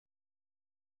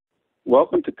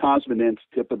Welcome to Cosmedent's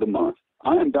Tip of the Month.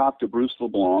 I am Dr. Bruce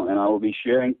LeBlanc, and I will be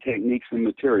sharing techniques and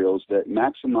materials that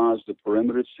maximize the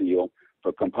perimeter seal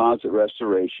for composite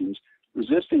restorations,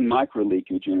 resisting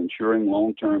microleakage and ensuring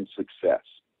long-term success.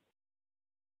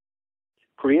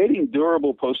 Creating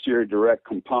durable posterior direct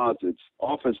composites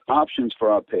offers options for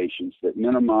our patients that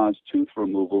minimize tooth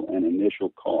removal and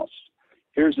initial costs.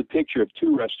 Here's a picture of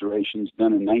two restorations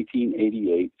done in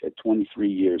 1988 at 23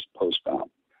 years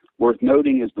post-op. Worth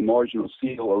noting is the marginal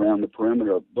seal around the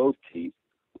perimeter of both teeth,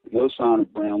 with no sign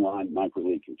of brown line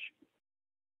microleakage.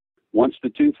 Once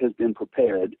the tooth has been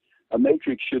prepared, a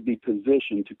matrix should be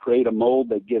positioned to create a mold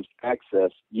that gives access,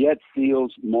 yet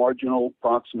seals marginal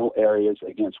proximal areas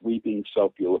against weeping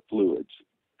sulcular fluids.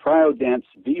 Triodent's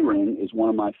V-ring is one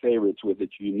of my favorites with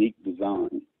its unique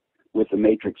design. With the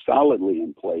matrix solidly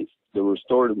in place, the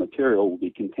restorative material will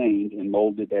be contained and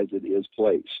molded as it is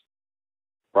placed.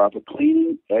 Proper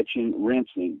cleaning, etching,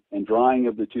 rinsing, and drying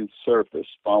of the tooth surface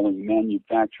following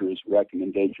manufacturer's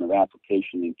recommendation of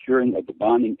application and curing of the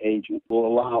bonding agent will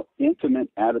allow intimate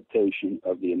adaptation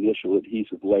of the initial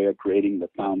adhesive layer, creating the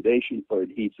foundation for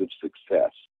adhesive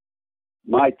success.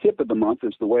 My tip of the month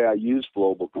is the way I use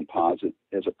Flowable composite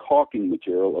as a caulking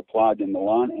material applied in the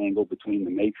line angle between the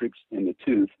matrix and the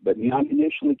tooth, but not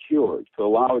initially cured, to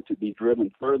allow it to be driven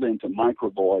further into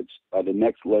microvoids by the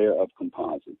next layer of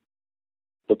composite.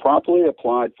 The properly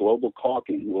applied flowable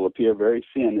caulking will appear very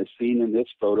thin as seen in this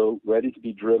photo, ready to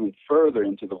be driven further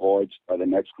into the voids by the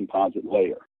next composite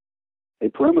layer. A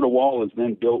perimeter wall is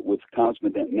then built with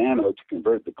Cosmedent Nano to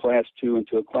convert the Class 2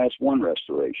 into a Class 1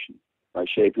 restoration. By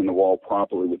shaping the wall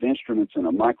properly with instruments and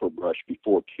a microbrush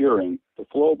before curing, the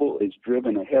flowable is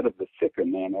driven ahead of the thicker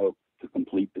Nano to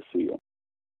complete the seal.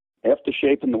 After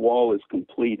shaping the wall is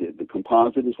completed, the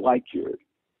composite is light cured.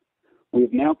 We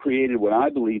have now created what I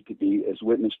believe to be, as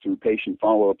witnessed through patient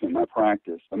follow-up in my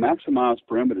practice, a maximized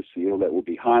perimeter seal that will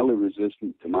be highly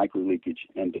resistant to microleakage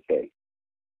and decay.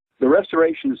 The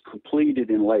restoration is completed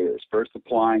in layers, first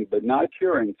applying but not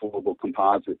curing flowable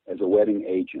composite as a wetting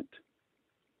agent.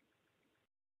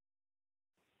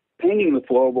 Painting the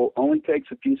flowable only takes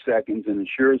a few seconds and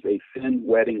ensures a thin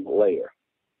wetting layer.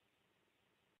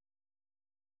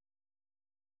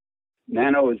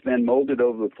 Nano is then molded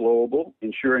over the flowable,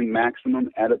 ensuring maximum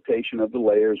adaptation of the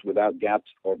layers without gaps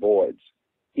or voids.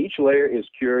 Each layer is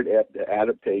cured at the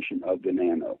adaptation of the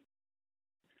Nano.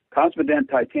 Cosmedent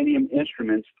titanium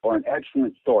instruments are an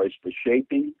excellent choice for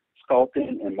shaping,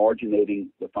 sculpting, and marginating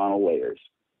the final layers.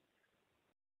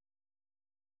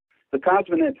 The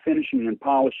Cosmedent finishing and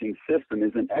polishing system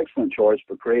is an excellent choice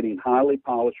for creating highly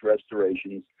polished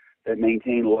restorations that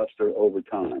maintain luster over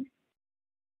time.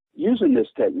 Using this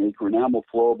technique, Renamel,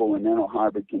 Flowable, and Nano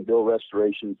Hybrid can build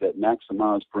restorations that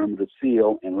maximize perimeter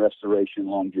seal and restoration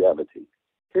longevity.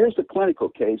 Here's the clinical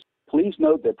case. Please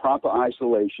note that proper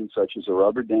isolation, such as a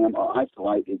rubber dam or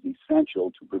isolite, is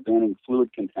essential to preventing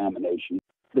fluid contamination.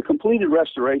 The completed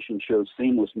restoration shows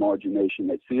seamless margination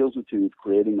that seals the tooth,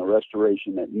 creating a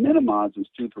restoration that minimizes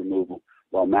tooth removal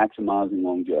while maximizing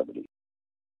longevity.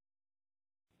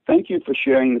 Thank you for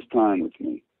sharing this time with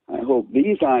me. I hope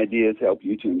these ideas help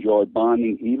you to enjoy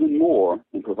bonding even more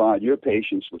and provide your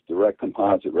patients with direct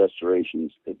composite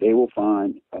restorations that they will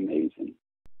find amazing.